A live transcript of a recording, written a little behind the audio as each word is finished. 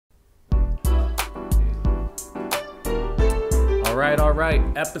All right.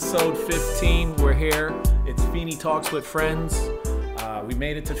 Episode 15. We're here. It's Feeney Talks with Friends. We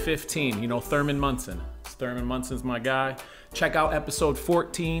made it to 15. You know Thurman Munson. Thurman Munson's my guy. Check out episode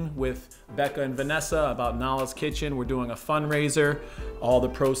 14 with Becca and Vanessa about Nala's Kitchen. We're doing a fundraiser. All the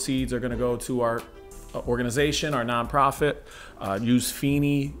proceeds are going to go to our organization, our nonprofit. Use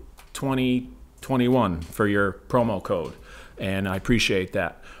Feeney 2021 for your promo code, and I appreciate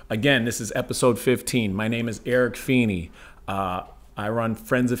that. Again, this is episode 15. My name is Eric Feeney. I run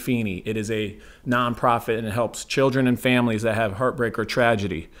Friends of Feeney. It is a nonprofit and it helps children and families that have heartbreak or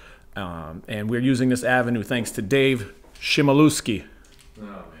tragedy. And we're using this avenue thanks to Dave Shimalewski. Oh,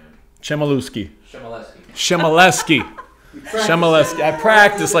 man. Shimalewski. Shimaleski. Shimaleski. I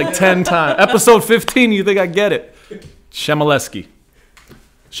practiced like 10 times. Episode 15, you think I get it? Shimaleski.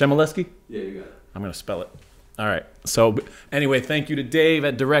 Shimaleski? Yeah, you got it. I'm going to spell it. All right. So anyway, thank you to Dave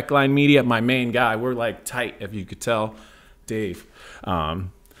at Direct Line Media, my main guy. We're like tight, if you could tell. Dave.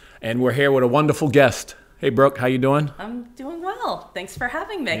 And we're here with a wonderful guest. Hey, Brooke, how you doing? I'm doing well. Thanks for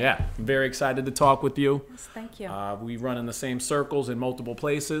having me. Yeah, I'm very excited to talk with you. Yes, thank you. We run in the same circles in multiple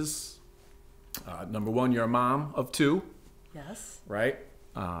places. Number one, you're a mom of two. Yes. Right?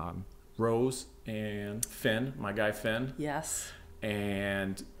 Rose and Finn, my guy Finn. Yes.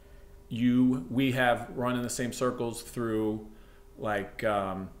 And we have run in the same circles through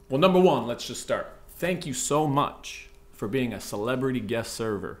well, number one, let's just start. Thank you so much for being a celebrity guest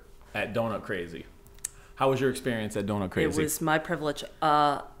server at Donut Crazy. How was your experience at Donut Crazy? It was my privilege.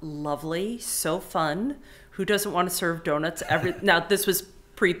 Lovely, so fun. Who doesn't want to serve donuts? Now, this was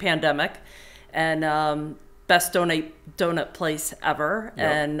pre-pandemic, and best donut place ever,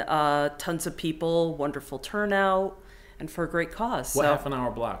 yep. And tons of people, wonderful turnout, and for a great cause. What so, half an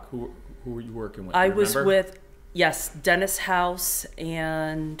hour block? Who were you working with? I was with, yes, Dennis House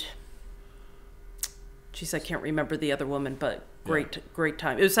and... Geez, I can't remember the other woman, but great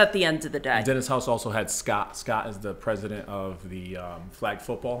time. It was at the end of the day. Dennis House also had Scott. Scott is the president of the flag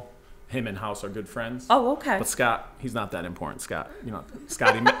football. Him and House are good friends. Oh, okay. But Scott, he's not that important. Scott,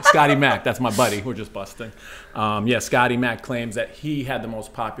 Scotty Mac. That's my buddy. We're just busting. Yeah, Scotty Mac claims that he had the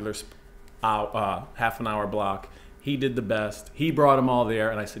most popular half an hour block. He did the best. He brought them all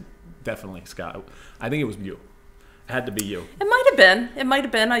there, and I said, definitely, Scott. I think it was you. It had to be you. It might have been. It might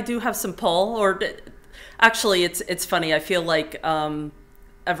have been. I do have some pull, or. Actually, it's funny. I feel like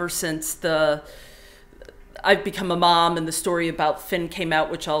ever since I've become a mom and the story about Finn came out,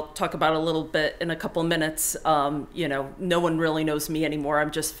 which I'll talk about a little bit in a couple minutes, you know, no one really knows me anymore.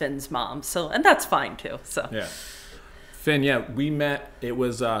 I'm just Finn's mom. So, and that's fine too. So yeah, Finn, yeah, we met. It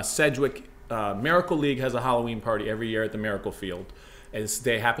was Sedgwick. Miracle League has a Halloween party every year at the Miracle Field.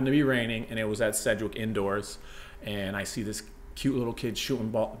 They happened to be raining, and it was at Sedgwick indoors. And I see this cute little kid shooting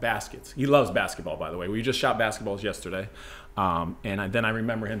baskets. He loves basketball, by the way. We just shot basketballs yesterday. Then I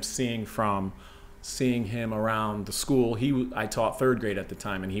remember him seeing him around the school. I taught third grade at the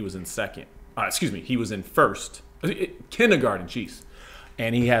time, and he was in second. He was in first. Kindergarten, jeez.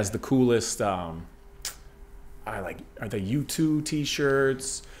 And he has the coolest, are they U2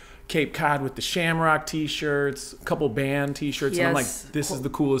 t-shirts, Cape Cod with the Shamrock t-shirts, a couple band t-shirts, and I'm like, this is the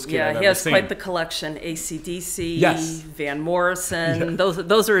coolest kid I've ever seen. Yeah, he has quite the collection. AC/DC, yes. Van Morrison, yeah.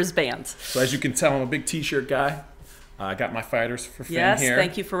 Those are his bands. So as you can tell, I'm a big t-shirt guy. I got my Fighters for Finn here. Yes,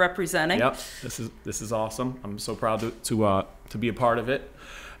 thank you for representing. Yep, this is awesome. I'm so proud to be a part of it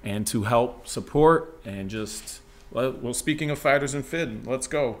and to help support and just, well, speaking of Fighters and Finn, let's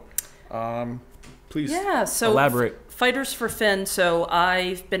go. Please elaborate. Fighters for Finn. So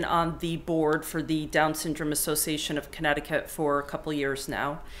I've been on the board for the Down Syndrome Association of Connecticut for a couple years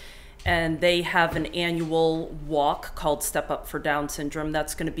now. And they have an annual walk called Step Up for Down Syndrome.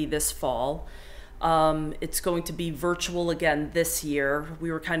 That's going to be this fall. It's going to be virtual again this year.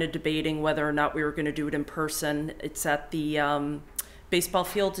 We were kind of debating whether or not we were going to do it in person. It's at the baseball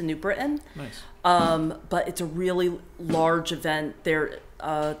field in New Britain. Nice. But it's a really large event. The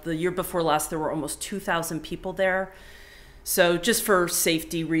year before last, there were almost 2,000 people there. So just for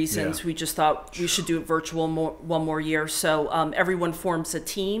safety reasons, we just thought we should do it virtual one more year. So everyone forms a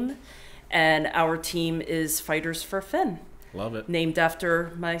team, and our team is Fighters for Finn. Love it. Named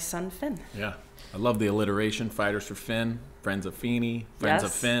after my son, Finn. Yeah. I love the alliteration, Fighters for Finn, Friends of Feeney, Friends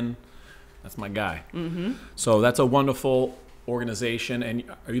of Finn. That's my guy. Mm-hmm. So that's a wonderful organization. And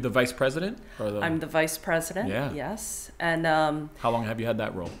are you the vice president? I'm the vice president, yes. And how long have you had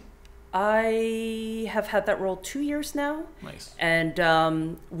that role? I have had that role 2 years now. Nice.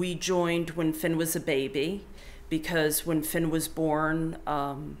 And we joined when Finn was a baby, because when Finn was born,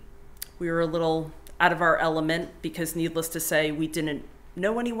 we were a little out of our element because, needless to say, we didn't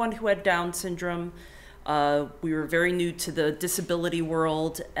know anyone who had Down syndrome. We were very new to the disability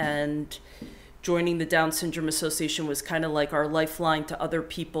world, and joining the Down Syndrome Association was kind of like our lifeline to other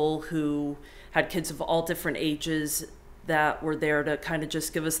people who had kids of all different ages that were there to kind of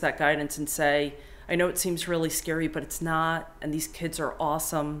just give us that guidance and say, I know it seems really scary, but it's not, and these kids are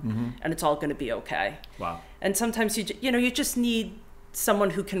awesome, and it's all going to be okay. Wow. And sometimes you just need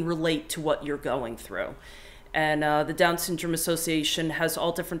someone who can relate to what you're going through. And the Down Syndrome Association has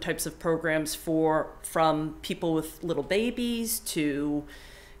all different types of programs from people with little babies to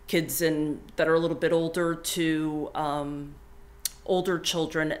kids that are a little bit older to older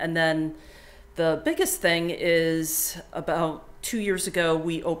children. And then the biggest thing is about 2 years ago,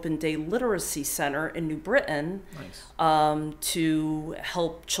 we opened a literacy center in New Britain. Nice. To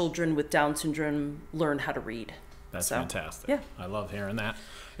help children with Down syndrome learn how to read. That's fantastic. Yeah. I love hearing that.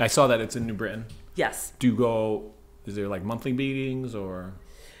 I saw that it's in New Britain. Yes. Is there like monthly meetings or?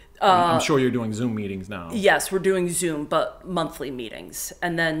 I'm sure you're doing Zoom meetings now. Yes, we're doing Zoom, but monthly meetings.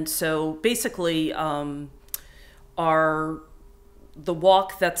 And then, so basically, the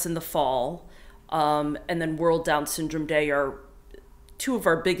walk that's in the fall, and then World Down Syndrome Day are two of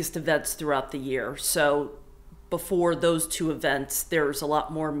our biggest events throughout the year. So before those two events, there's a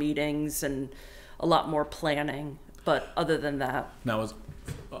lot more meetings and a lot more planning. But other than that. Now, is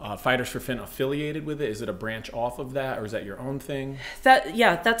Fighters for Finn affiliated with it? Is it a branch off of that, or is that your own thing?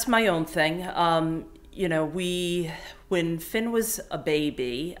 That's my own thing. When Finn was a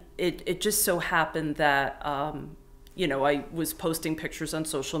baby, it just so happened that, I was posting pictures on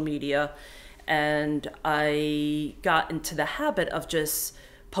social media, and I got into the habit of just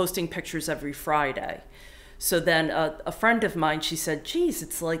posting pictures every Friday. So then a friend of mine, she said, geez,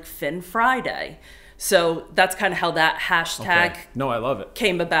 it's like Finn Friday. So that's kind of how that hashtag I love it.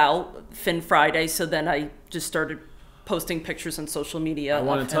 Came about, Finn Friday. So then I just started posting pictures on social media. I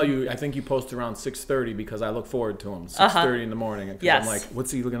want to tell you, I think you post around 6:30 because I look forward to them. 6:30 in the morning. Yes. I'm like,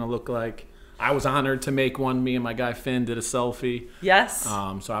 what's he going to look like? I was honored to make one. Me and my guy Finn did a selfie. Yes.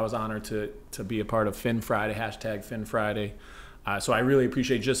 So I was honored to be a part of Finn Friday, hashtag Finn Friday. So I really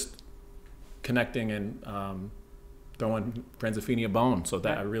appreciate just connecting and throwing Friends of Feeney a bone. So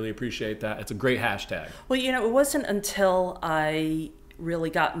that I really appreciate that. It's a great hashtag. Well, it wasn't until I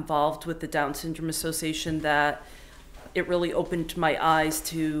really got involved with the Down Syndrome Association that it really opened my eyes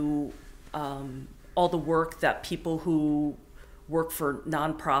to all the work that people who work for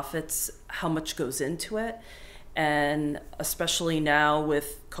nonprofits, how much goes into it. And especially now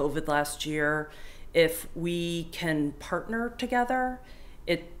with COVID last year, if we can partner together,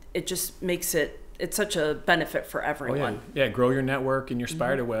 it just makes it's such a benefit for everyone. Oh, yeah. Grow your network and your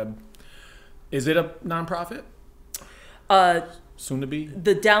spider web. Is it a nonprofit? Soon to be?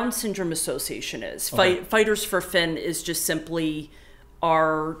 The Down Syndrome Association is. Okay. Fighters for Finn is just simply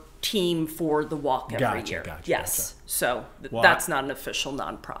our team for the walk every year. Yes. Gotcha. So that's not an official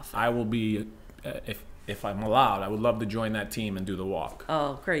nonprofit. I will be, if I'm allowed, I would love to join that team and do the walk.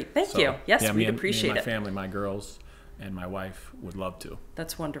 Oh, great. Thank you. Yes, we'd appreciate it. Me and my family, my girls, and my wife would love to.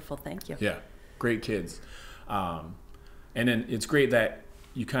 That's wonderful. Thank you. Yeah. Great kids. And then it's great that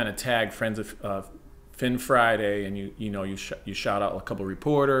you kind of tag Friends of Finn Friday, and you shout out a couple of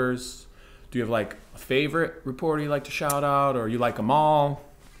reporters. Do you have like a favorite reporter you like to shout out, or you like them all?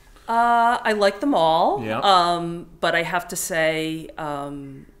 I like them all. Yeah. But I have to say,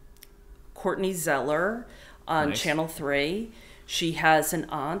 Courtney Zeller on Channel 3. She has an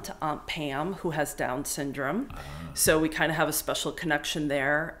Aunt Pam, who has Down syndrome. So we kind of have a special connection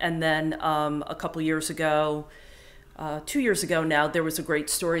there. And then a couple years ago, 2 years ago now, there was a great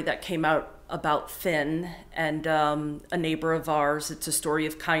story that came out about Finn and a neighbor of ours. It's a story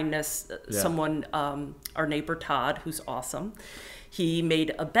of kindness. Yeah. Someone, our neighbor Todd, who's awesome, he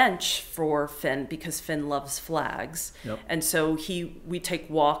made a bench for Finn because Finn loves flags. Yep. And so we take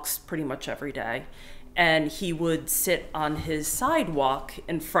walks pretty much every day. And he would sit on his sidewalk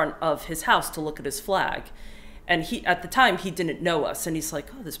in front of his house to look at his flag. And at the time, he didn't know us. And he's like,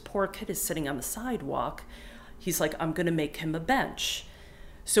 oh, this poor kid is sitting on the sidewalk. He's like, I'm going to make him a bench.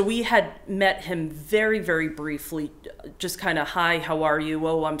 So we had met him very, very briefly, just kind of, hi, how are you?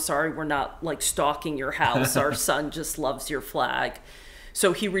 Oh, I'm sorry, we're not like stalking your house. Our son just loves your flag.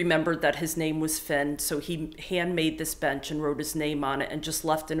 So he remembered that his name was Finn. So he handmade this bench and wrote his name on it and just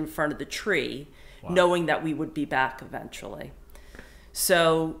left it in front of the tree. Wow. Knowing that we would be back eventually.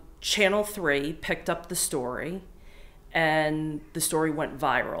 So Channel 3 picked up the story, and the story went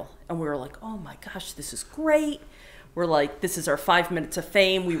viral. And we were like, oh my gosh, this is great. We're like, this is our 5 minutes of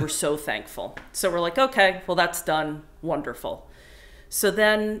fame. We were so thankful. So we're like, okay, well, that's done. Wonderful. So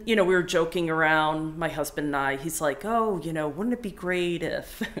then, we were joking around, my husband and I. He's like, oh, wouldn't it be great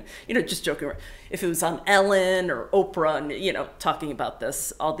if, just joking around, if it was on Ellen or Oprah and, talking about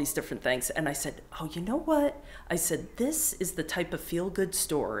this, all these different things. And I said, oh, you know what? I said, this is the type of feel-good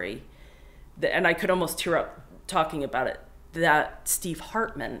story that, and I could almost tear up talking about it, that Steve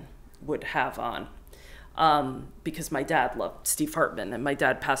Hartman would have on. Because my dad loved Steve Hartman, and my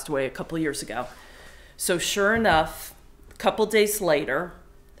dad passed away a couple of years ago. So sure enough, a couple days later,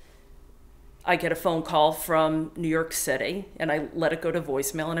 I get a phone call from New York City, and I let it go to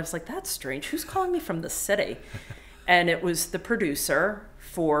voicemail, and I was like, that's strange. Who's calling me from the city? And it was the producer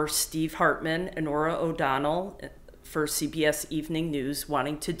for Steve Hartman and Nora O'Donnell for CBS Evening News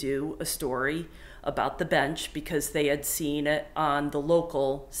wanting to do a story about the bench because they had seen it on the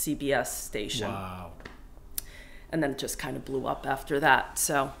local CBS station. Wow. And then it just kind of blew up after that.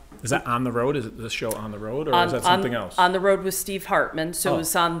 So is that On the Road? Is it the show On the Road, or is that something else? On the Road with Steve Hartman. So it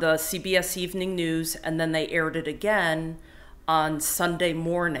was on the CBS Evening News, and then they aired it again on Sunday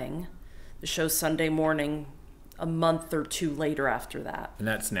morning. The show's Sunday morning, a month or two later after that. And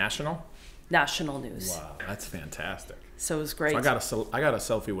that's national? National news. Wow, that's fantastic. So it was great. So I got a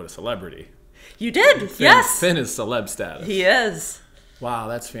selfie with a celebrity. You did? Yes. Finn is celeb status. He is. Wow,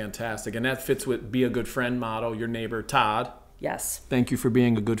 that's fantastic. And that fits with Be a Good Friend motto, your neighbor, Todd. Yes. Thank you for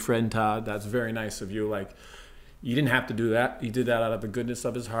being a good friend, Todd. That's very nice of you. Like, you didn't have to do that. He did that out of the goodness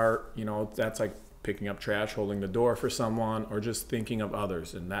of his heart. That's like picking up trash, holding the door for someone, or just thinking of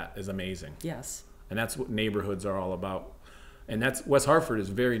others. And that is amazing. Yes. And that's what neighborhoods are all about. And that's West Hartford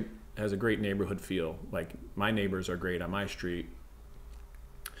has a great neighborhood feel. Like, my neighbors are great on my street.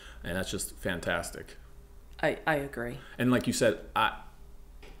 And that's just fantastic. I agree. And like you said, I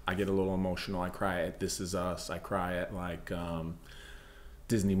get a little emotional. I cry at This Is Us. I cry at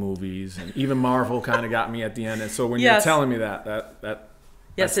Disney movies, and even Marvel kind of got me at the end. And so when you're telling me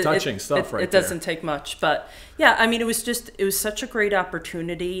that's touching stuff right there. It doesn't take much, but yeah, I mean, it was such a great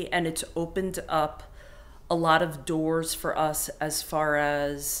opportunity, and it's opened up a lot of doors for us as far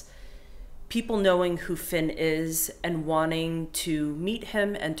as people knowing who Finn is and wanting to meet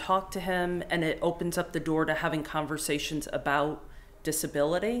him and talk to him, and it opens up the door to having conversations about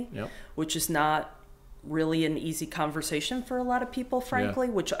disability, which is not really an easy conversation for a lot of people, frankly,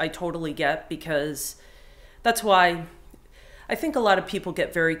 which I totally get, because that's why I think a lot of people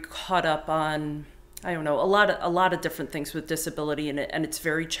get very caught up on, I don't know, a lot of different things with disability, and it's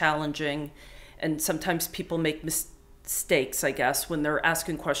very challenging, and sometimes people make mistakes, I guess, when they're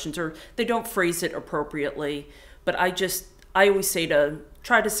asking questions, or they don't phrase it appropriately. But I always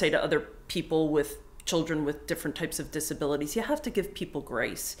try to say to other people with children with different types of disabilities, you have to give people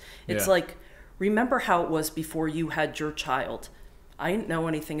grace. It's like, remember how it was before you had your child. I didn't know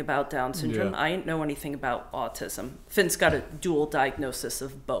anything about Down syndrome. I didn't know anything about autism. Finn's got a dual diagnosis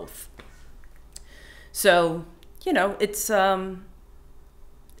of both. So, it's an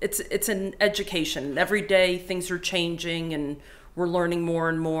education. Every day things are changing, and we're learning more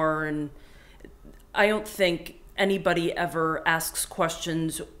and more. And I don't think anybody ever asks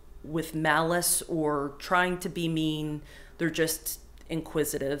questions with malice or trying to be mean. They're just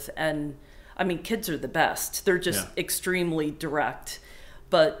inquisitive. And I mean, kids are the best. They're just extremely direct,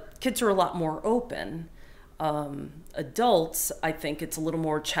 but kids are a lot more open. Adults, I think it's a little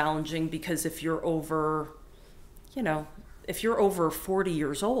more challenging, because if you're over 40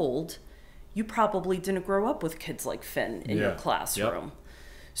 years old, you probably didn't grow up with kids like Finn in your classroom.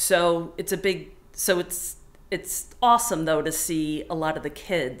 So it's awesome, though, to see a lot of the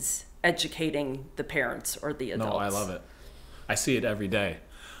kids educating the parents or the adults. No, I love it. I see it every day.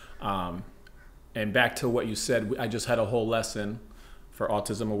 And back to what you said, I just had a whole lesson for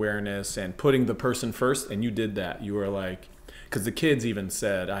autism awareness and putting the person first, and you did that. You were like, because the kids even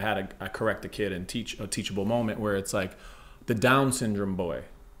said, I correct a kid and teach a teachable moment where it's like, the Down syndrome boy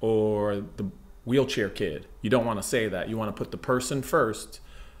or the wheelchair kid. You don't want to say that. You want to put the person first,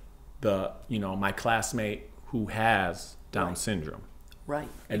 my classmate who has Down syndrome. Right.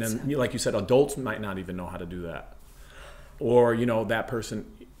 And then, like you said, adults might not even know how to do that. Or, that person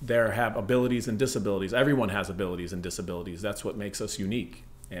there have abilities and disabilities. Everyone has abilities and disabilities. That's what makes us unique,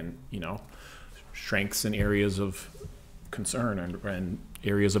 and, strengths and areas of concern and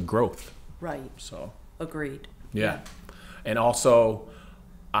areas of growth. Right. So. Agreed. Yeah. And also,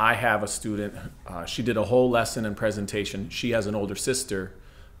 I have a student, she did a whole lesson and presentation. She has an older sister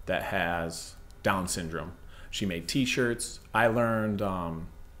that has Down syndrome. She made t-shirts. I learned,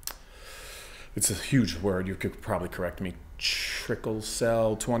 it's a huge word, you could probably correct me, trickle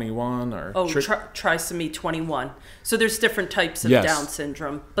cell 21 or... trisomy 21. So there's different types of Down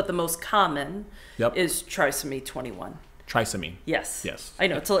syndrome, but the most common is trisomy 21. Trisomy. Yes. Yes. I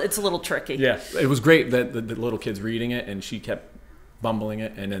know, it's a little tricky. Yeah, it was great that the little kid's reading it, and she kept bumbling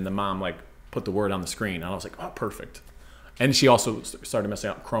it, and then the mom like put the word on the screen, and I was like, oh, perfect. And she also started messing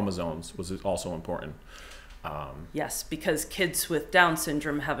up chromosomes, was also important. Yes, because kids with Down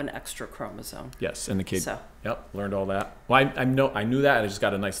syndrome have an extra chromosome. Yes, and the kid, So. yep, learned all that. Well, I knew that. I just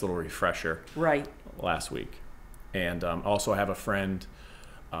got a nice little refresher Right. last week. And also I have a friend,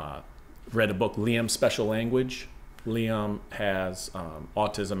 read a book, Liam's Special Language. Liam has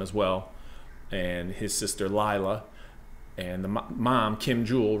autism as well, and his sister Lila. And the mom, Kim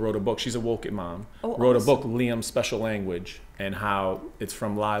Jewell, wrote a book. She's a Woken mom. Oh, wrote awesome. a book, Liam's Special Language, and how it's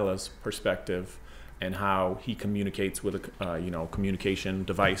from Lila's perspective, and how he communicates with a communication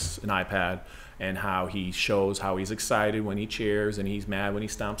device, an iPad, and how he shows how he's excited when he cheers and he's mad when he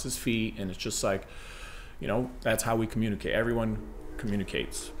stomps his feet, and it's just like, that's how we communicate. Everyone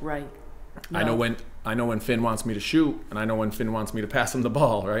communicates. Right. No. I know when Finn wants me to shoot, and I know when Finn wants me to pass him the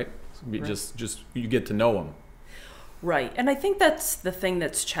ball. Right? Right. Just you get to know him. Right. And I think that's the thing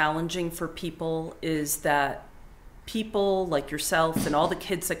that's challenging for people, is that people like yourself and all the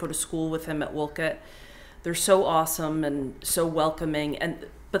kids that go to school with him at Wolcott, they're so awesome and so welcoming,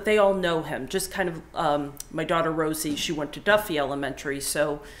 but they all know him. Just kind of, my daughter Rosie, she went to Duffy Elementary,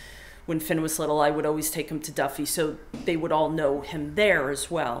 so when Finn was little, I would always take him to Duffy, so they would all know him there as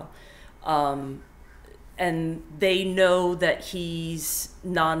well. And they know that he's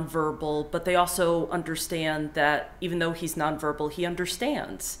nonverbal, but they also understand that even though he's nonverbal, he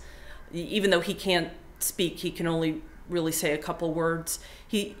understands. Even though he can't speak, he can only really say a couple words.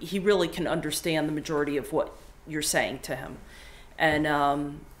 He really can understand the majority of what you're saying to him.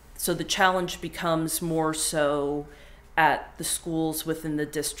 And so the challenge becomes more so at the schools within the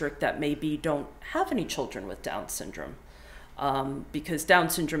district that maybe don't have any children with Down syndrome. Because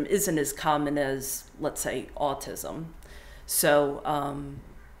Down syndrome isn't as common as, let's say, autism. So,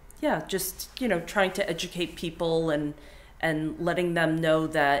 just, trying to educate people and letting them know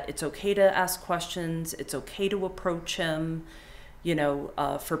that it's okay to ask questions, it's okay to approach him.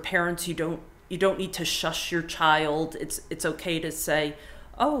 For parents, you don't need to shush your child. It's okay to say,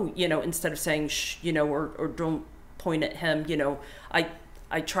 oh, instead of saying shh, or don't point at him,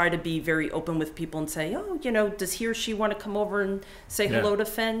 I try to be very open with people and say, oh, does he or she want to come over and say hello to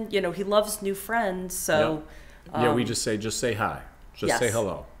Finn? He loves new friends. So, we just say hi. Just say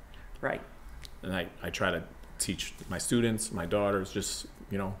hello. Right. And I try to teach my students, my daughters, just,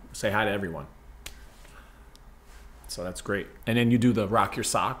 say hi to everyone. So that's great. And then you do the Rock Your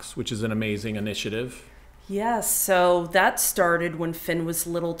Socks, which is an amazing initiative. Yes, so that started when Finn was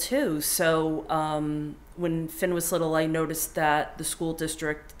little too. So when Finn was little, I noticed that the school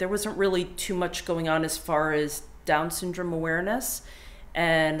district, there wasn't really too much going on as far as Down syndrome awareness.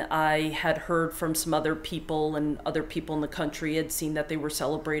 And I had heard from some other people, and other people in the country had seen that they were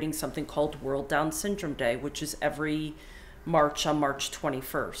celebrating something called World Down Syndrome Day, which is every March on March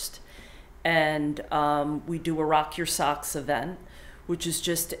 21st. And we do a Rock Your Socks event, which is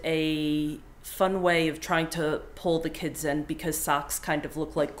just a fun way of trying to pull the kids in, because socks kind of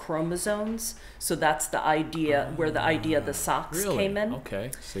look like chromosomes. So that's the idea, where the idea of the socks came in.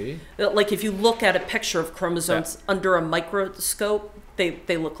 Okay, see? Like if you look at a picture of chromosomes under a microscope,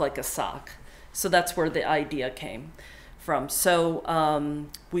 they look like a sock. So that's where the idea came from. So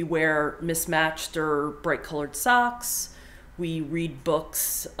we wear mismatched or bright colored socks. We read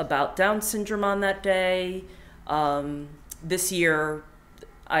books about Down syndrome on that day. This year,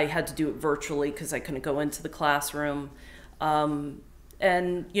 I had to do it virtually because I couldn't go into the classroom. And,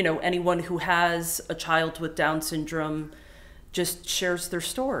 anyone who has a child with Down syndrome just shares their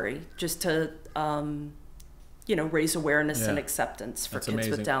story, just to, raise awareness and acceptance for kids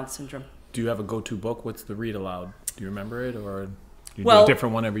with Down syndrome. Do you have a go-to book? What's the read aloud? Do you remember it, or do you do a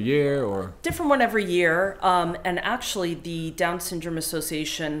different one every year? Or different one every year. And actually, the Down Syndrome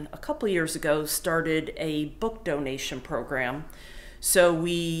Association a couple years ago started a book donation program. So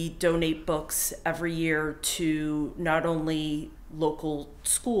we donate books every year to not only local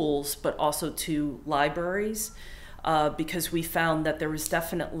schools, but also to libraries, because we found that there was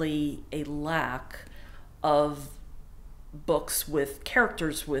definitely a lack of books with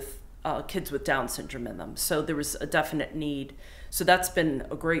characters with kids with Down syndrome in them. So there was a definite need. So that's been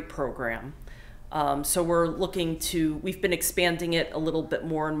a great program. So we've been expanding it a little bit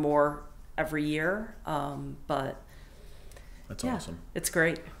more and more every year, but that's awesome. It's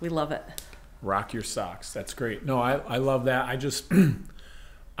great. We love it. Rock Your Socks. That's great. No, I love that. I just,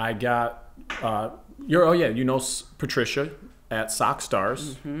 I got, Patricia at Sock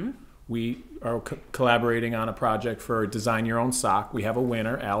Stars. Mm-hmm. we are collaborating on a project for Design Your Own Sock. We have a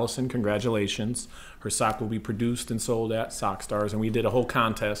winner, Alison. Congratulations. Her sock will be produced and sold at Sock Stars, and we did a whole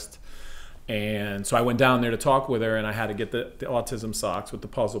contest. And so I went down there to talk with her, and I had to get the autism socks with the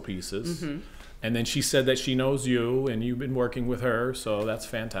puzzle pieces. Mm-hmm. And then she said that she knows you, and you've been working with her, so that's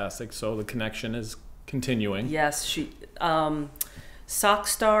fantastic. So the connection is continuing. Yes, Sock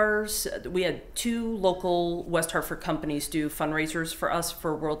Stars, we had 2 local West Hartford companies do fundraisers for us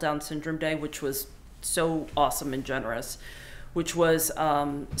for World Down Syndrome Day, which was so awesome and generous. Which was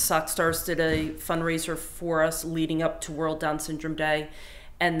Sock Stars did a fundraiser for us leading up to World Down Syndrome Day,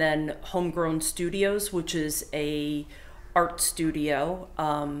 and then Homegrown Studios, which is a art studio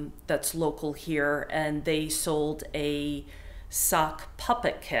that's local here, and they sold a sock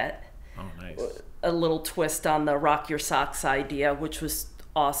puppet kit. Oh, nice. A little twist on the Rock Your Socks idea, which was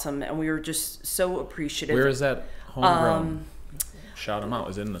awesome, and we were just so appreciative. Where is that homegrown? Shout them out.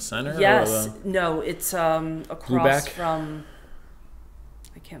 Is it in the center? Yes. Or No, it's across Blueback? from,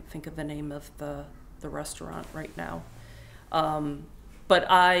 I can't think of the name of the restaurant right now. But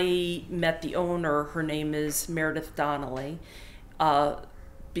I met the owner. Her name is Meredith Donnelly,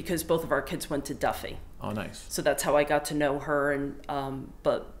 because both of our kids went to Duffy. Oh, nice. So that's how I got to know her. And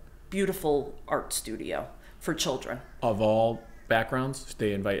but beautiful art studio for children. Of all backgrounds,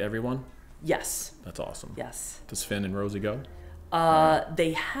 they invite everyone? Yes. That's awesome. Yes. Does Finn and Rosie go?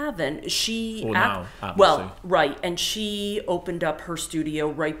 They haven't. Well, now, obviously. Well, right, and she opened up her studio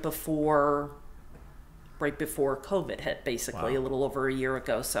right before COVID hit, basically. Wow. A little over a year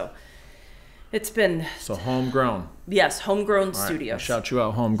ago. So it's been So homegrown. yes, homegrown All right, studios. I'll shout you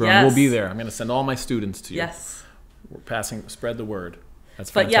out, homegrown. Yes. We'll be there. I'm going to send all my students to you. Yes. We're spread the word. That's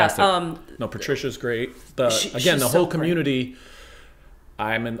But yeah, fantastic. No, Patricia's great. She's The so whole great. community.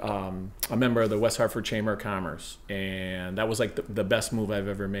 I'm a member of the West Hartford Chamber of Commerce, and that was like the best move I've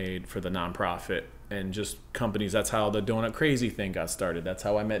ever made for the nonprofit and just companies. That's how the Donut Crazy thing got started. That's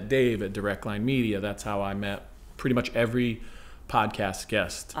how I met Dave at Direct Line Media. That's how I met pretty much every podcast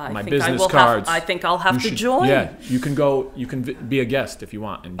guest. My business cards. I think I'll have You to should- join. Yeah, you can go. You can be a guest if you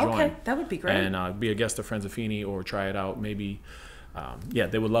want and join. Okay, that would be great. And be a guest of Friends of Feeney or try it out. Maybe, yeah,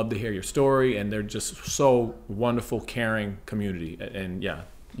 they would love to hear your story. And they're just so wonderful, caring community. And yeah,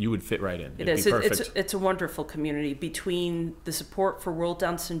 you would fit right in. It It'd is. be perfect. It's a wonderful community. Between the support for World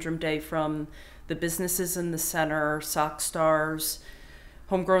Down Syndrome Day from the businesses in the center, Sock Stars,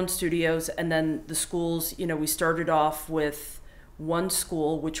 Homegrown Studios, and then the schools. You know, we started off with one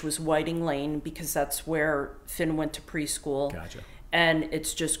school, which was Whiting Lane, because that's where Finn went to preschool. Gotcha. And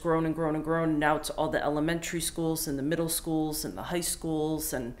it's just grown and grown and grown. And now it's all the elementary schools and the middle schools and the high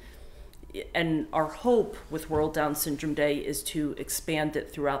schools. And our hope with World Down Syndrome Day is to expand it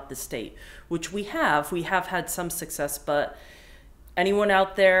throughout the state, which we have. We have had some success, but anyone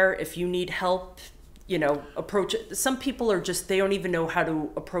out there, if you need help, you know, approach it. Some people are just, they don't even know how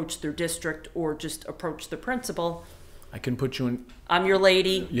to approach their district or just approach the principal. I can put you in. I'm your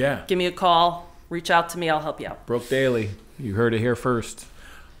lady. Yeah. Give me a call. Reach out to me. I'll help you out. Brooke Daly. You heard it here first.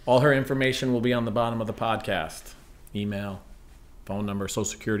 All her information will be on the bottom of the podcast. Email, phone number, social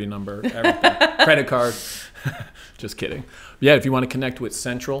security number, everything. Credit card. Just kidding. Yeah, if you want to connect with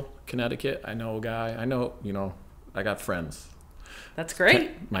Central Connecticut, I know a guy. I got friends. That's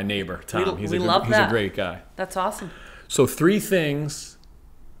great. My neighbor, Tom. We He's a love great guy. That's awesome. So 3 things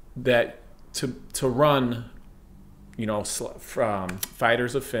that to run, from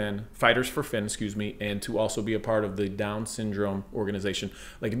Fighters for Finn, and to also be a part of the Down syndrome organization.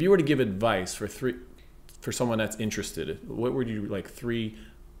 Like, if you were to give advice for someone that's interested, what would you 3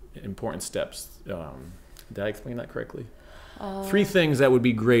 important steps? Did I explain that correctly? 3 things that would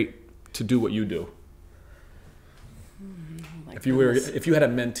be great to do what you do. If you had a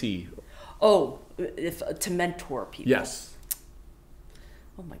mentee. Oh, to mentor people. Yes.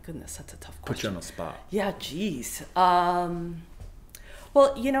 Oh my goodness, that's a tough Put you question. on the spot. Yeah, geez. Well,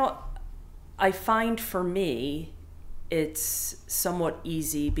 I find for me, it's somewhat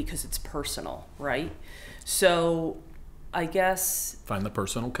easy because it's personal, right? So I guess... Find the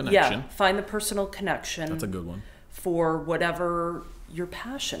personal connection. Yeah, find the personal connection. That's a good one. For whatever your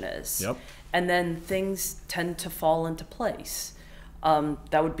passion is. Yep. And then things tend to fall into place.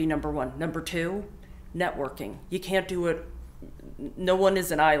 That would be number 1. Number 2, networking. You can't do it. No one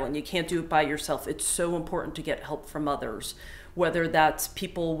is an island. You can't do it by yourself. It's so important to get help from others, whether that's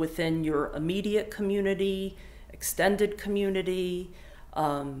people within your immediate community, extended community.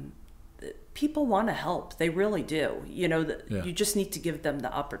 People want to help. They really do. Yeah. You just need to give them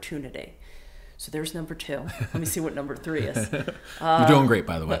the opportunity. So there's number 2. Let me see what number 3 is. You're doing great,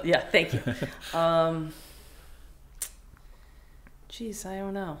 by the way. Yeah, thank you. Geez, I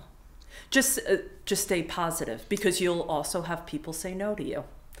don't know. Just stay positive, because you'll also have people say no to you.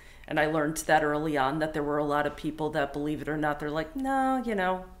 And I learned that early on, that there were a lot of people that, believe it or not, they're like,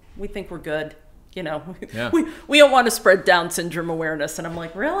 no, we think we're good. Yeah. We don't want to spread Down syndrome awareness. And I'm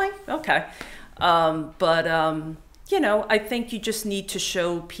like, really? Okay. I think you just need to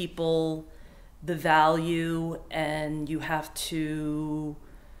show people the value, and you have to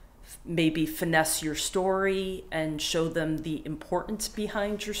maybe finesse your story and show them the importance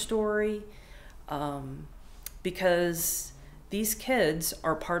behind your story. Because these kids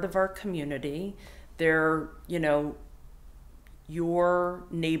are part of our community. They're, your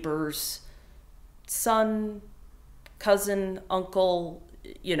neighbor's son, cousin, uncle,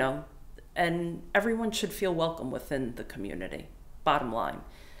 and everyone should feel welcome within the community, bottom line.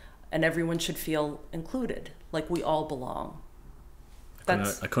 And everyone should feel included, like we all belong.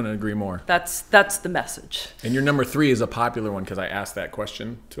 I couldn't agree more. That's the message. And your number 3 is a popular one, because I asked that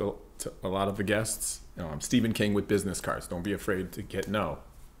question to a lot of the guests. Stephen King with business cards. Don't be afraid to get no.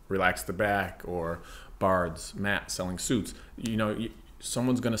 Relax the back, or Bard's, Matt selling suits.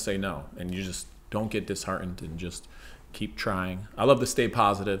 Someone's going to say no, and you just don't get disheartened and just keep trying. I love the stay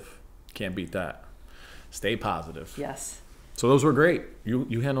positive. Can't beat that. Stay positive. Yes. So those were great.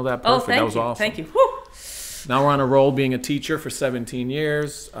 You handled that perfect. Oh, thank that was you. awesome. Thank you. Whew. Now we're on a roll being a teacher for 17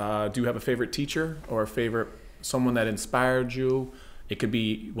 years. Do you have a favorite teacher, or someone that inspired you? It could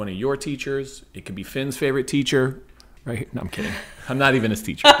be one of your teachers. It could be Finn's favorite teacher. Right? No, I'm kidding. I'm not even his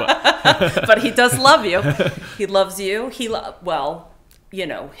teacher, but but he does love you. He loves you.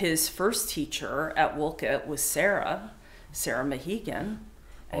 His first teacher at Wolcott was Sarah Mahegan,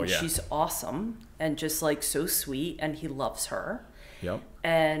 and she's awesome and just like so sweet, and he loves her. Yep.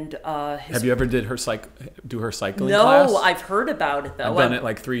 And have you ever do her cycling no, class? No, I've heard about it though. I've done it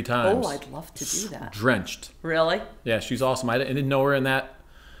like 3 times. Oh, I'd love to do that. Drenched. Really? Yeah, she's awesome. I didn't know her in that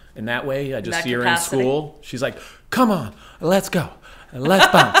way. I just see her capacity? in school. She's like, "Come on, let's go, let's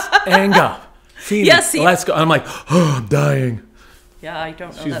bounce and go." Feeney, let's go. And I'm like, "Oh, I'm dying." Yeah, I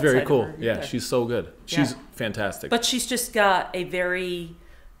don't know. She's that very side cool. of her Yeah, she's so good. She's fantastic. But she's just got a very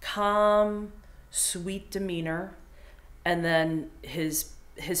calm, sweet demeanor. And then his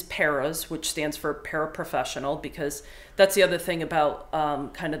paras, which stands for paraprofessional, because that's the other thing about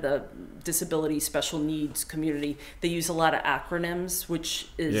kind of the disability special needs community. They use a lot of acronyms, which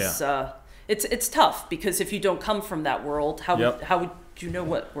is it's tough, because if you don't come from that world, how would you know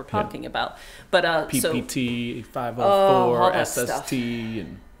what we're talking about? But PPT, 504, SST, stuff.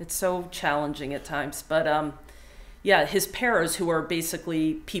 And it's so challenging at times. But his paras, who are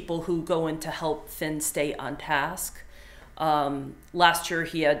basically people who go in to help Finn stay on task. Last year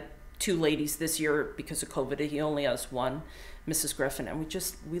he had 2 ladies. This year, because of COVID, he only has 1, Mrs. Griffin, and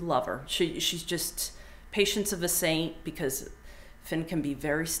we love her. She's just patience of a saint, because Finn can be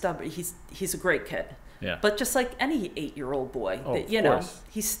very stubborn. He's a great kid. Yeah. But just like any 8-year-old boy,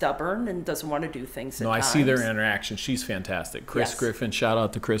 he's stubborn and doesn't want to do things. No, I see their interaction. She's fantastic. Chris Griffin, shout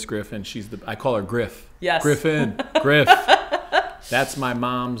out to Chris Griffin. I call her Griff. Yes. Griffin. Griff. That's my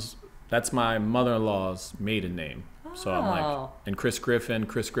mother-in-law's maiden name. So I'm like, and Chris Griffin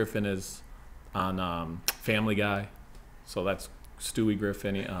is on Family Guy. So that's Stewie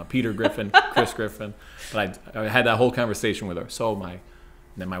Griffin, Peter Griffin, Chris Griffin. But I had that whole conversation with her. So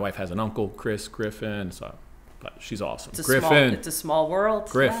then my wife has an uncle, Chris Griffin. But she's awesome. It's a small world.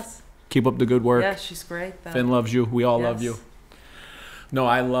 Griff. Yes. Keep up the good work. Yeah, she's great. Though. Finn loves you. We all love you. No,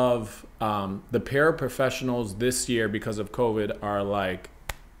 I love the paraprofessionals this year, because of COVID, are like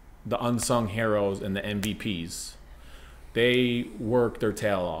the unsung heroes and the MVPs. They work their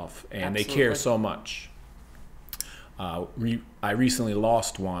tail off, and they care so much. I recently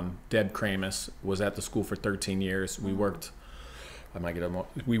lost one. Deb Kramus was at the school for 13 years. We worked.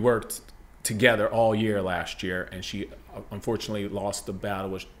 We worked together all year last year, and she unfortunately lost the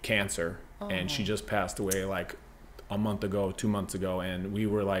battle with cancer, and she just passed away like a month ago, 2 months ago, and we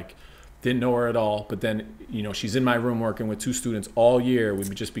were like, didn't know her at all. But then, she's in my room working with 2 students all year. We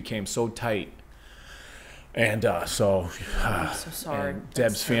just became so tight. And I'm so sorry.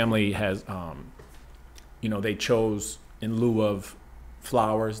 Deb's family has, they chose, in lieu of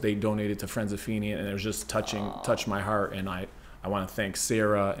flowers, they donated to Friends of Feeney, and it was just touched my heart. And I want to thank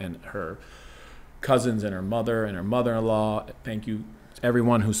Sarah and her cousins and her mother and her mother-in-law. Thank you to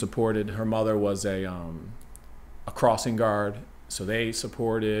everyone who supported. Her mother was a crossing guard, so they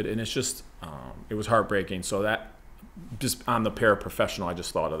supported, and it's just it was heartbreaking. So that, just on the paraprofessional, I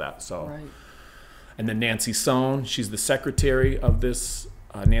just thought of that. So. Right. And then Nancy Sohn, she's the secretary of this,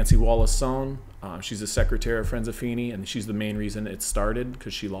 Nancy Wallace Sohn. She's the secretary of Friends of Feeney, and she's the main reason it started,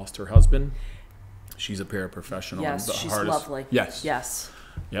 because she lost her husband. She's a paraprofessional. Yes, she's lovely. Yes. Yes.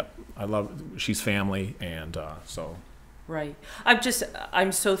 Yep. I love, she's family, and so. Right.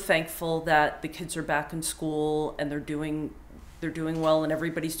 I'm so thankful that the kids are back in school and they're doing well, and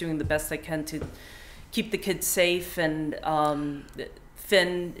everybody's doing the best they can to keep the kids safe. And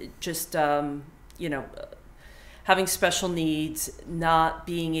Finn just, you know, having special needs, not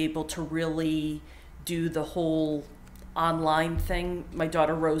being able to really do the whole online thing. My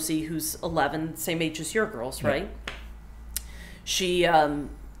daughter Rosie, who's 11, same age as your girls, right? Yeah. She,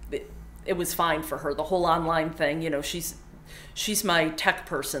 it was fine for her, the whole online thing. You know, she's my tech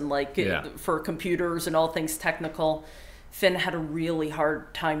person, like for computers and all things technical. Finn had a really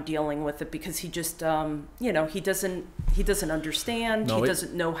hard time dealing with it because he just, you know, he doesn't understand. No, he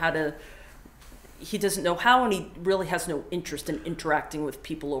doesn't know how, and he really has no interest in interacting with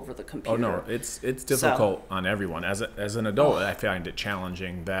people over the computer. Oh no, it's difficult on everyone. As an adult, I find it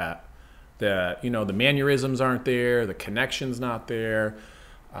challenging that you know, the mannerisms aren't there, the connection's not there.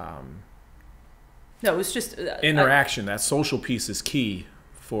 No, it's just interaction. That social piece is key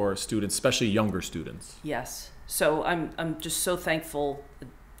for students, especially younger students. Yes. So I'm just so thankful,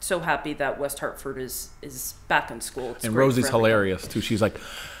 so happy that West Hartford is back in school. It's and Rosie's hilarious too. She's like,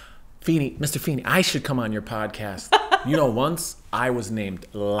 Feeney, Mr. Feeney, I should come on your podcast. You know, once I was named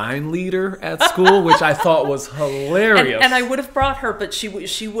line leader at school, which I thought was hilarious. And I would have brought her, but she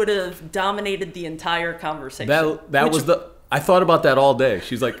would have dominated the entire conversation. I thought about that all day.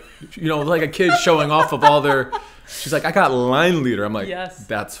 She's like, you know, like a kid showing off of all their. She's like, I got line leader. I'm like, yes.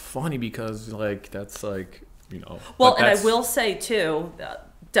 That's funny because like that's like, you know. Well, and I will say too,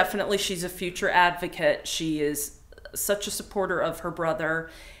 definitely she's a future advocate. She is such a supporter of her brother,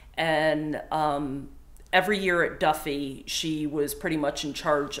 and every year at Duffy, she was pretty much in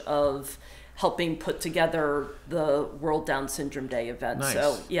charge of helping put together the World Down Syndrome Day event. Nice.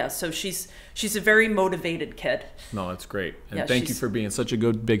 So yeah, so she's a very motivated kid. No, that's great. And thank you for being such a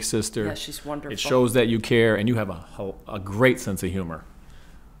good big sister. Yeah, she's wonderful. It shows that you care, and you have a great sense of humor.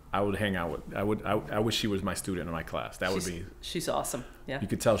 I would hang out with. I wish she was my student in my class. She's awesome. Yeah. You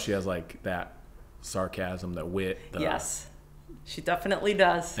could tell she has like that sarcasm, that wit. Yes. She definitely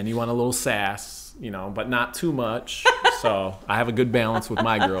does. And you want a little sass, you know, but not too much. So I have a good balance with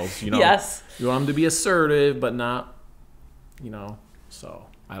my girls, you know. Yes. You want them to be assertive, but not, you know. So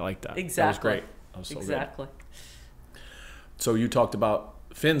I like that. Exactly. That was great. That was so exactly. Good. So you talked about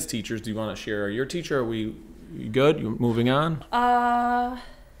Finn's teachers. Do you want to share your teacher? Are you good? You moving on?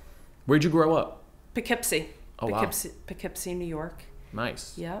 Where'd you grow up? Poughkeepsie. Oh, Poughkeepsie, wow. Poughkeepsie, New York.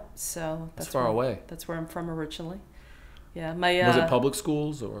 Nice. Yep. So that's far away. That's where I'm from originally. Yeah, was it public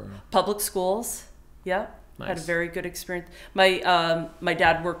schools or? Public schools. Yeah, nice. Had a very good experience. My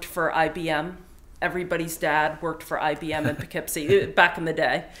dad worked for IBM. Everybody's dad worked for IBM in Poughkeepsie back in the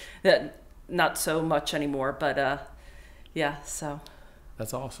day. Not so much anymore, but yeah. So.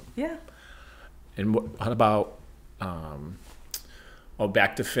 That's awesome. Yeah. And what about?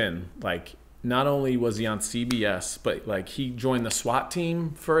 Back to Finn. Like, not only was he on CBS, but like he joined the SWAT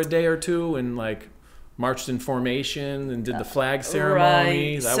team for a day or two, and like. Marched in formation and did the flag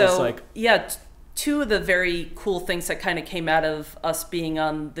ceremony. Right. That so, was like... Yeah, two of the very cool things that kind of came out of us being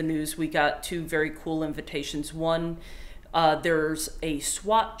on the news, we got two very cool invitations. One, there's a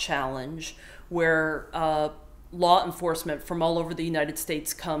SWAT challenge where law enforcement from all over the United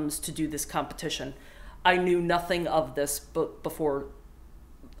States comes to do this competition. I knew nothing of this before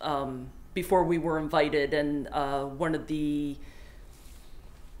we were invited, and one of the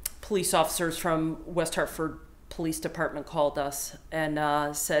police officers from West Hartford Police Department called us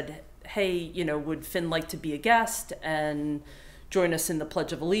and said, hey, you know, would Finn like to be a guest and join us in the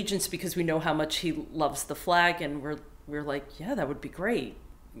Pledge of Allegiance, because we know how much he loves the flag. And we're like, yeah, that would be great.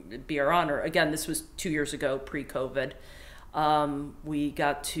 It'd be our honor. Again, this was 2 years ago, pre-COVID. We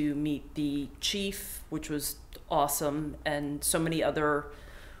got to meet the chief, which was awesome, and so many other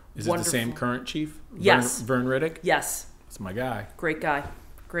Is it the same current chief? Yes. Vern Riddick? Yes. That's my guy. Great guy.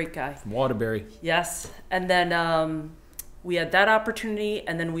 Great guy. From Waterbury. Yes. And then we had that opportunity,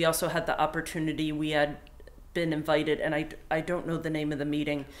 and then we also had the opportunity, we had been invited, and I don't know the name of the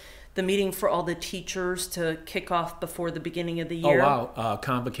meeting for all the teachers to kick off before the beginning of the year. Oh, wow.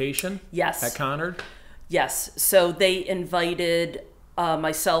 Convocation? Yes. At Conard? Yes. So they invited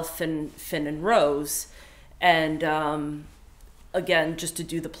myself and Finn and Rose, and again, just to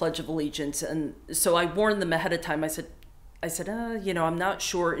do the Pledge of Allegiance. And so I warned them ahead of time. I said, you know, I'm not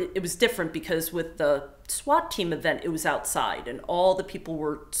sure. It was different because with the SWAT team event, it was outside and all the people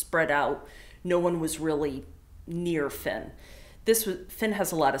were spread out. No one was really near Finn. Finn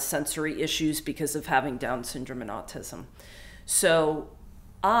has a lot of sensory issues because of having Down syndrome and autism. So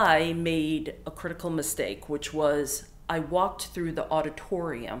I made a critical mistake, which was I walked through the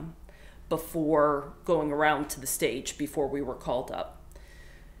auditorium before going around to the stage before we were called up.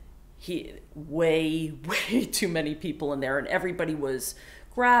 Way too many people in there, and everybody was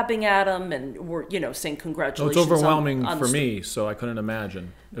grabbing at him and were, saying congratulations. It's overwhelming for me, so I couldn't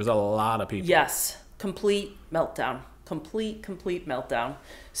imagine. There's a lot of people. Yes, complete meltdown. Complete meltdown.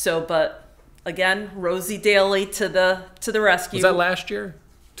 So, but again, Rosie Daly to the rescue. Was that last year?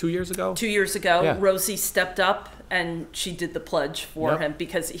 2 years ago? 2 years ago, Yeah. Rosie stepped up and she did the pledge for him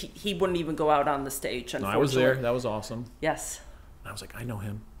because he wouldn't even go out on the stage. No, I was there. That was awesome. Yes. I was like, I know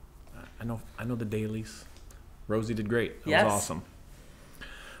him. I know the Dalys. Rosie did great. That Yes. was awesome.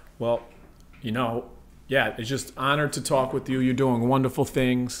 Well, it's just honored to talk with you. You're doing wonderful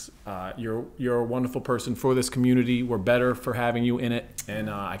things. You're a wonderful person for this community. We're better for having you in it, and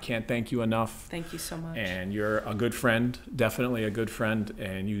I can't thank you enough. Thank you so much. And you're a good friend, definitely a good friend,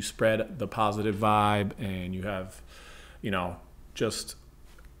 and you spread the positive vibe, and you have, and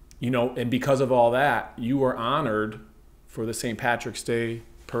because of all that, you were honored for the St. Patrick's Day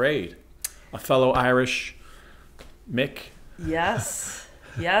parade. A fellow Irish Mick. Yes.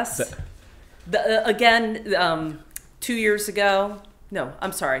 Again, 2 years ago. No,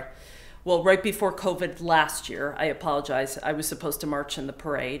 I'm sorry. Well, right before COVID last year, I apologize. I was supposed to march in the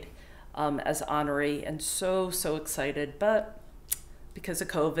parade as honoree, and so excited, but because of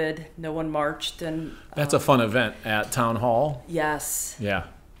COVID, no one marched. And that's a fun event at Town Hall. Yes. Yeah,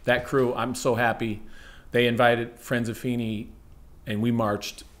 that crew. I'm so happy. They invited Friends of Feeney, and we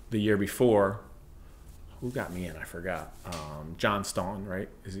marched the year before. Who got me in? I forgot. John Stone, right?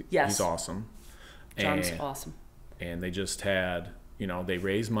 Yes. He's awesome. John's awesome. And they just had, they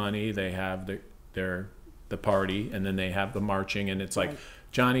raise money. They have the party, and then they have the marching, and it's like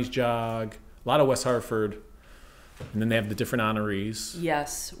Johnny's Jog, a lot of West Hartford, and then they have the different honorees.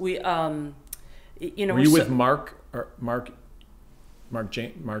 Yes, we. Were you with Mark Yaman? Mark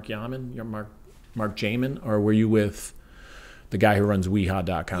Jamin, or were you with the guy who runs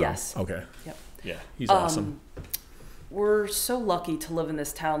weehaw.com? Yes. Okay. Yep. Yeah, he's awesome. We're so lucky to live in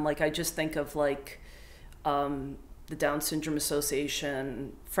this town. Like, I just think of the Down Syndrome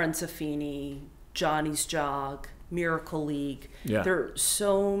Association, Friends of Feeney, Johnny's Jog, Miracle League. Yeah. There are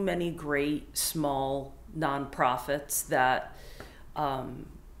so many great small nonprofits that,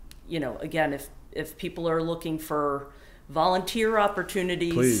 again, if people are looking for volunteer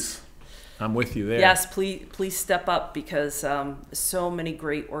opportunities, please, I'm with you there. Yes, please step up, because so many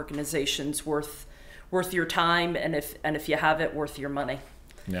great organizations worth your time, and if you have it, worth your money.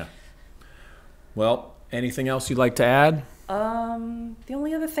 Yeah. Well, anything else you'd like to add? The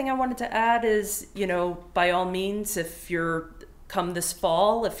only other thing I wanted to add is, by all means, if you're come this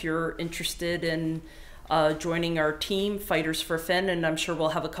fall, if you're interested in joining our team, Fighters for Finn, and I'm sure we'll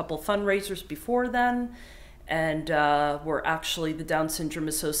have a couple fundraisers before then. And we're actually, the Down Syndrome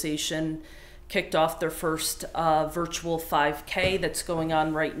Association kicked off their first virtual 5K that's going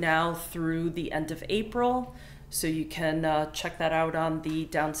on right now through the end of April. So you can check that out on the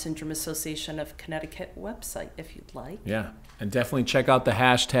Down Syndrome Association of Connecticut website if you'd like. Yeah, and definitely check out the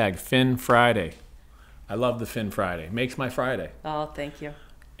hashtag Finn Friday. I love the Finn Friday. Makes my Friday. Oh, thank you.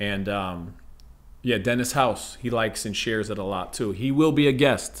 And Dennis House, he likes and shares it a lot too. He will be a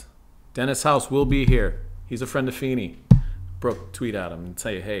guest. Dennis House will be here. He's a friend of Feeney. Brooke, tweet at him and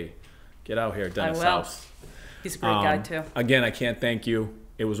say, hey, get out here, Dennis House. He's a great guy too. Again, I can't thank you.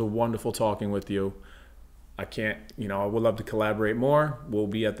 It was a wonderful talking with you. I would love to collaborate more. We'll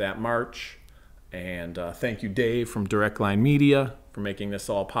be at that march. And thank you, Dave from Direct Line Media, for making this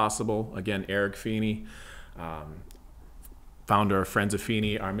all possible. Again, Eric Feeney, founder of Friends of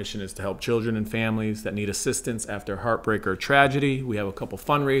Feeney. Our mission is to help children and families that need assistance after heartbreak or tragedy. We have a couple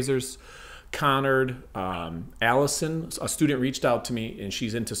fundraisers. Connard, Alison, a student reached out to me, and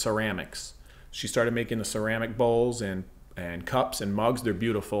she's into ceramics. She started making the ceramic bowls and cups and mugs. They're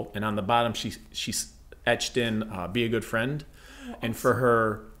beautiful. And on the bottom, she's etched in "Be a Good Friend." Awesome. And for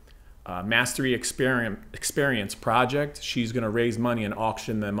her Mastery Experience project, she's going to raise money and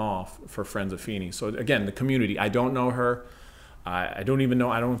auction them off for Friends of Feeney. So again, the community. I don't know her. I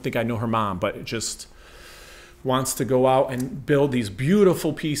don't think I know her mom, but just wants to go out and build these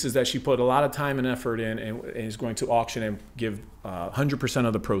beautiful pieces that she put a lot of time and effort in, and is going to auction and give 100%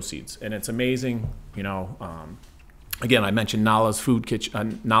 of the proceeds. And it's amazing. Again, I mentioned Nala's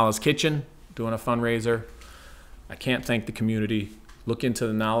Kitchen doing a fundraiser. I can't thank the community. Look into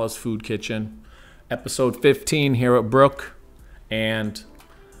the Nala's Food Kitchen. Episode 15 here at Brooke. And,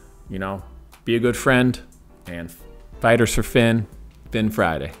 be a good friend. And Fighters for Finn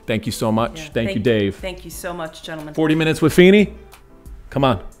Friday. Thank you so much. Yeah, thank you, Dave. Thank you so much, gentlemen. 40 minutes with Feeney? Come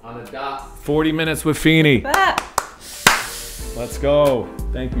on. On the dot. 40 minutes with Feeney. That. Let's go.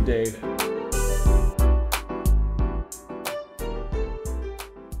 Thank you, Dave.